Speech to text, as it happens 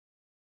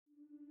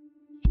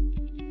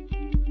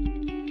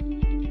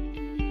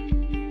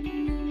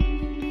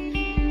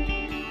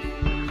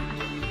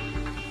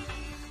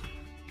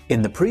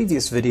In the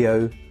previous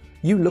video,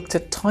 you looked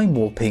at time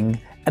warping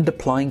and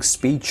applying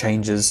speed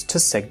changes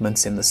to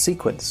segments in the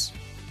sequence.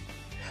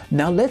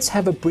 Now let's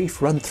have a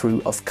brief run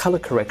through of color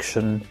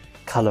correction,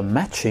 color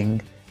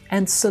matching,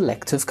 and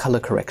selective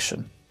color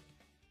correction.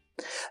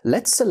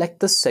 Let's select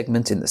the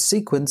segment in the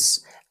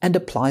sequence and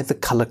apply the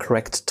color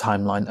correct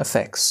timeline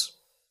effects.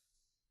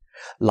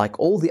 Like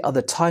all the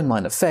other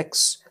timeline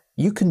effects,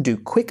 you can do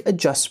quick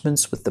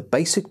adjustments with the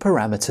basic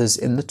parameters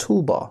in the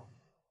toolbar.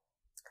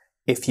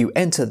 If you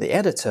enter the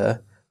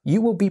editor,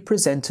 you will be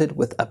presented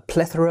with a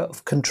plethora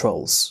of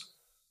controls.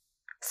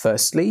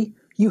 Firstly,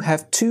 you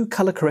have two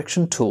color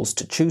correction tools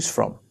to choose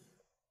from.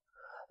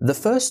 The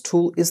first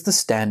tool is the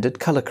standard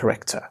color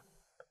corrector.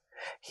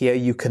 Here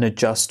you can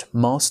adjust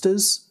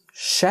masters,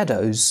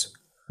 shadows,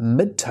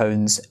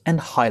 midtones, and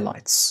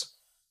highlights.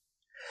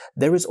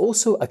 There is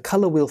also a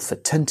color wheel for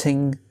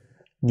tinting,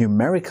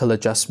 numerical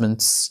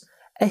adjustments,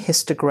 a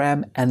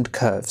histogram, and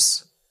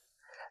curves.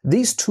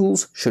 These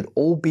tools should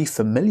all be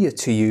familiar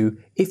to you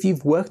if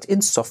you've worked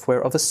in software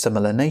of a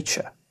similar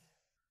nature.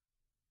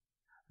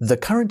 The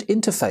current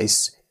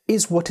interface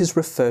is what is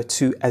referred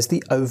to as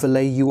the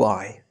Overlay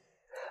UI.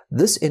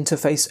 This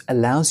interface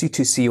allows you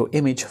to see your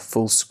image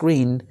full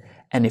screen,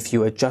 and if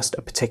you adjust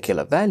a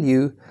particular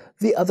value,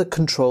 the other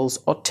controls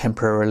are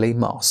temporarily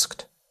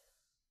masked.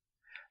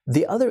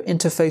 The other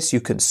interface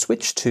you can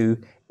switch to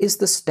is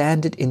the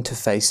standard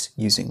interface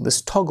using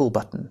this toggle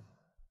button.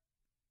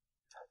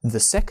 The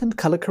second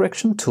color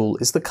correction tool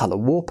is the color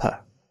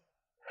warper.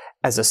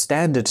 As a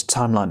standard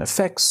timeline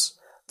effects,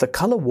 the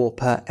color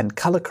warper and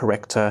color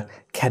corrector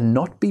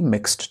cannot be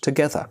mixed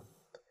together.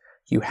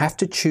 You have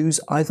to choose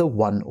either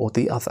one or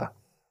the other.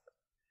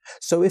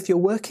 So if you're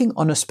working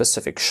on a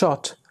specific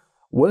shot,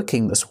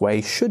 working this way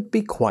should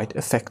be quite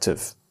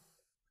effective.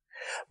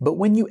 But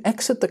when you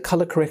exit the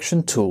color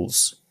correction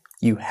tools,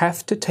 you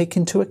have to take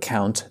into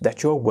account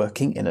that you're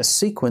working in a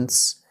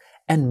sequence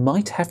and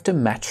might have to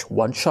match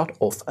one shot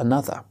off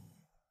another.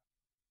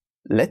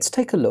 Let's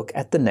take a look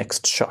at the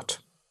next shot.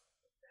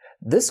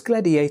 This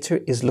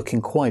gladiator is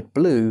looking quite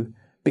blue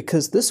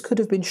because this could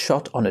have been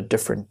shot on a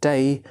different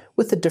day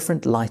with a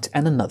different light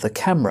and another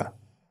camera.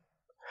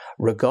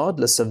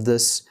 Regardless of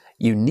this,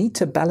 you need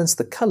to balance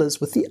the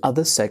colors with the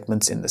other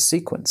segments in the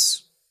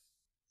sequence.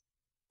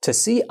 To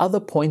see other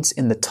points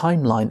in the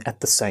timeline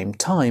at the same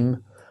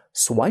time,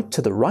 swipe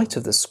to the right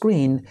of the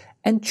screen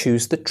and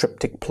choose the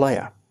triptych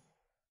player.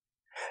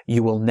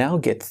 You will now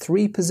get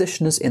 3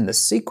 positioners in the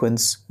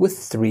sequence with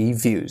 3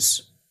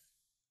 views.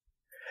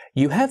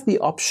 You have the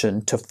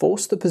option to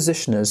force the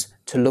positioners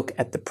to look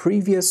at the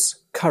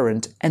previous,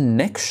 current, and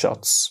next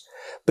shots,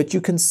 but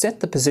you can set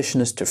the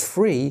positioners to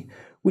free,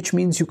 which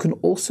means you can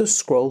also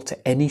scroll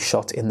to any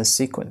shot in the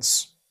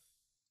sequence.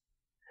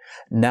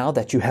 Now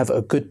that you have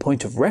a good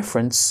point of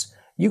reference,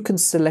 you can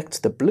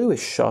select the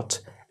bluish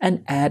shot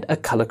and add a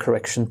color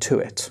correction to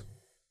it.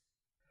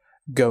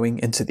 Going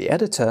into the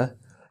editor,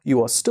 you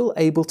are still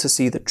able to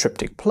see the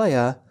triptych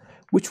player,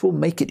 which will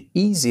make it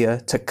easier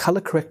to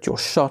color correct your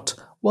shot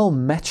while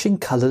matching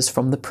colors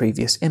from the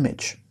previous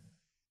image.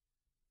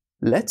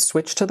 Let's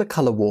switch to the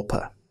color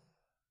warper.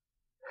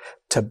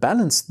 To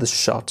balance the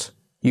shot,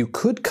 you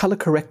could color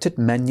correct it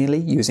manually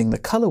using the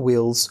color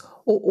wheels,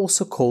 or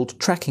also called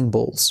tracking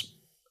balls.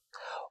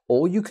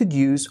 Or you could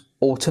use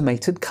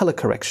automated color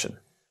correction.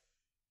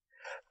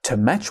 To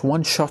match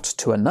one shot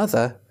to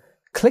another,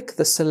 click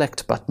the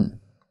Select button.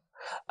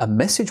 A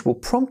message will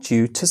prompt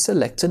you to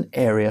select an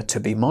area to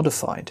be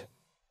modified.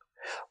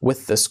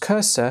 With this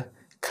cursor,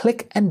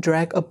 click and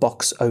drag a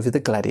box over the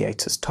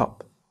gladiator's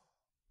top.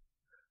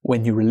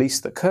 When you release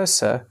the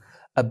cursor,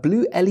 a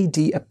blue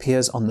LED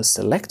appears on the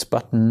Select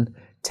button,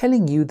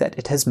 telling you that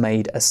it has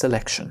made a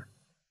selection.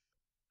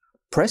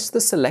 Press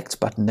the Select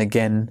button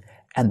again,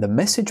 and the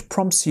message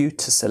prompts you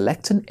to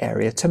select an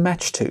area to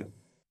match to.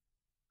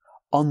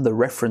 On the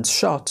reference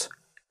shot,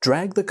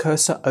 drag the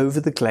cursor over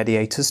the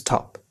gladiator's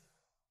top.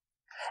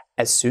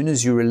 As soon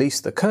as you release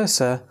the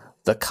cursor,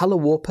 the color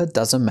warper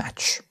does a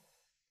match.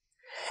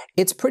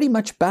 It's pretty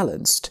much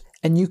balanced,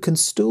 and you can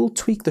still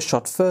tweak the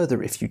shot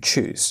further if you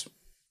choose.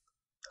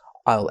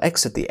 I'll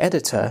exit the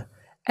editor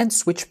and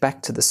switch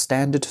back to the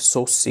standard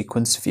source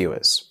sequence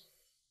viewers.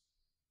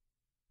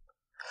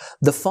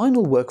 The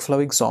final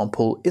workflow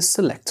example is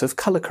selective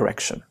color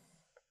correction.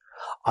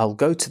 I'll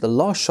go to the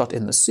last shot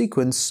in the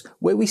sequence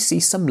where we see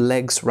some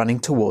legs running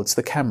towards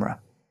the camera.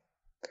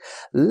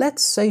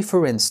 Let's say,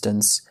 for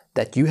instance,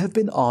 that you have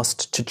been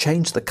asked to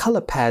change the color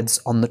pads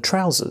on the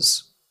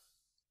trousers.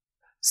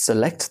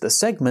 Select the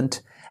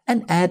segment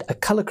and add a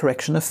color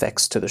correction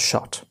effects to the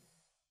shot.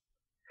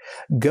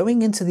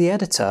 Going into the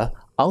editor,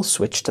 I'll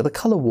switch to the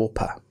color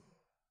warper.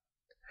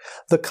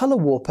 The color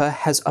warper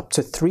has up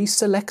to 3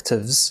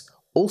 selectives,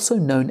 also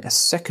known as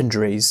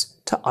secondaries,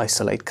 to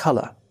isolate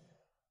color.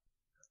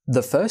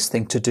 The first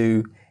thing to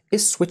do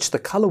is switch the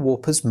color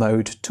warper's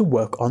mode to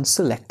work on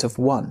selective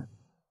 1.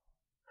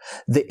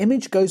 The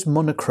image goes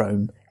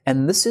monochrome,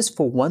 and this is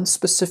for one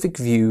specific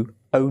view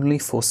only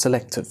for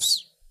selectives.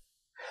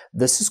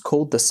 This is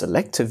called the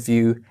selective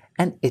view,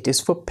 and it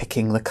is for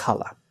picking the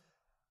color.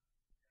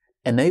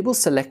 Enable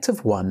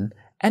Selective 1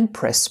 and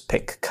press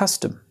Pick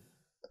Custom.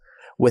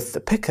 With the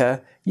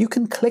picker, you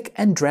can click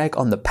and drag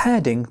on the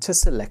padding to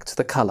select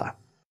the color.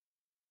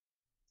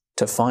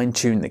 To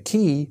fine-tune the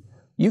key,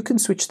 you can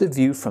switch the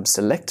view from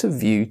Selective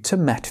View to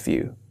Matte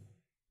View.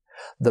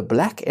 The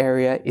black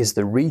area is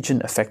the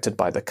region affected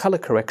by the color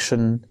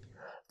correction,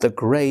 the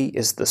gray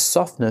is the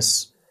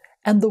softness,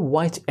 and the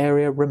white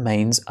area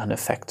remains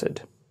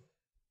unaffected.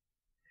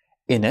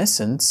 In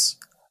essence,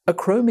 a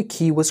chroma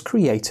key was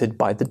created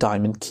by the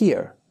diamond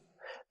keyer.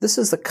 This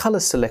is the color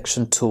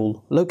selection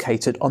tool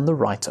located on the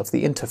right of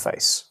the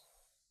interface.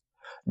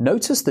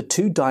 Notice the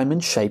two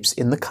diamond shapes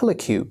in the color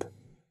cube.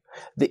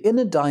 The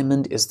inner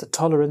diamond is the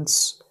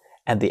tolerance,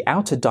 and the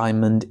outer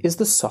diamond is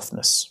the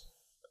softness.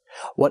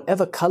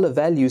 Whatever color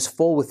values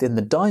fall within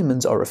the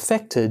diamonds are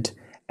affected,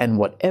 and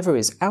whatever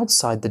is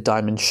outside the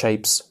diamond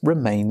shapes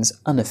remains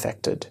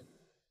unaffected.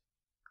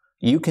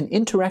 You can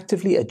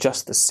interactively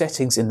adjust the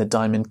settings in the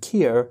diamond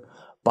keyer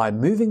by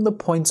moving the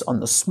points on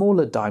the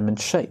smaller diamond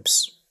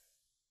shapes.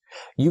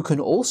 You can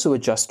also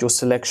adjust your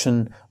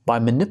selection by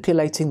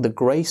manipulating the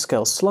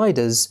grayscale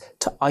sliders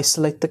to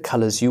isolate the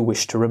colors you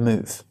wish to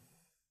remove.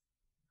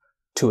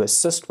 To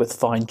assist with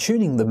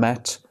fine-tuning the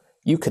matte,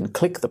 you can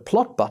click the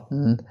plot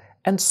button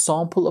and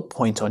sample a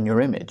point on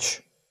your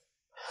image.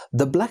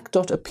 The black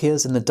dot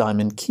appears in the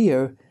diamond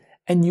keyer,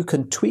 and you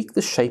can tweak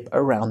the shape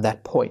around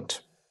that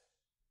point.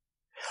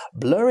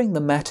 Blurring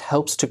the matte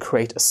helps to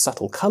create a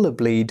subtle color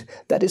bleed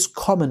that is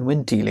common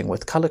when dealing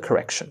with color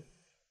correction.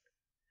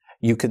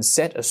 You can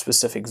set a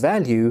specific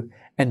value,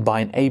 and by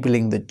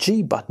enabling the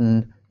G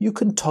button, you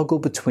can toggle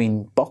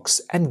between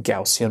box and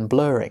Gaussian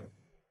blurring.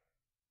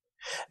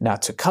 Now,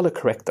 to color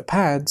correct the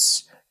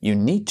pads, you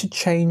need to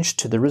change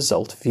to the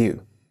result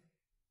view.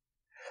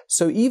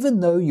 So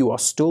even though you are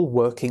still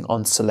working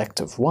on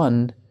Selective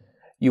 1,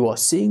 you are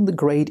seeing the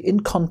grade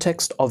in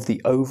context of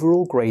the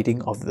overall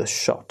grading of this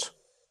shot.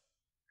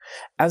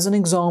 As an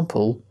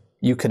example,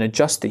 you can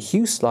adjust the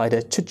hue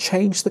slider to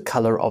change the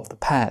color of the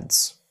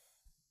pads.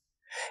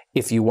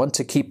 If you want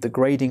to keep the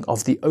grading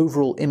of the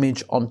overall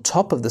image on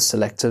top of the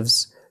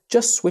selectives,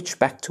 just switch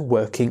back to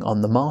working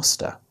on the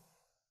master.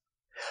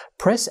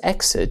 Press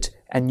Exit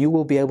and you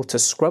will be able to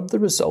scrub the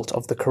result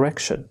of the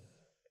correction.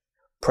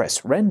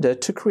 Press Render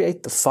to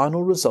create the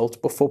final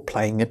result before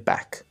playing it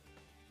back.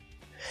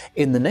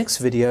 In the next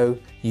video,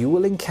 you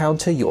will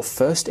encounter your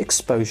first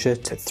exposure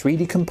to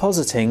 3D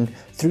compositing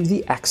through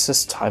the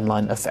Axis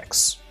timeline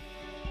effects.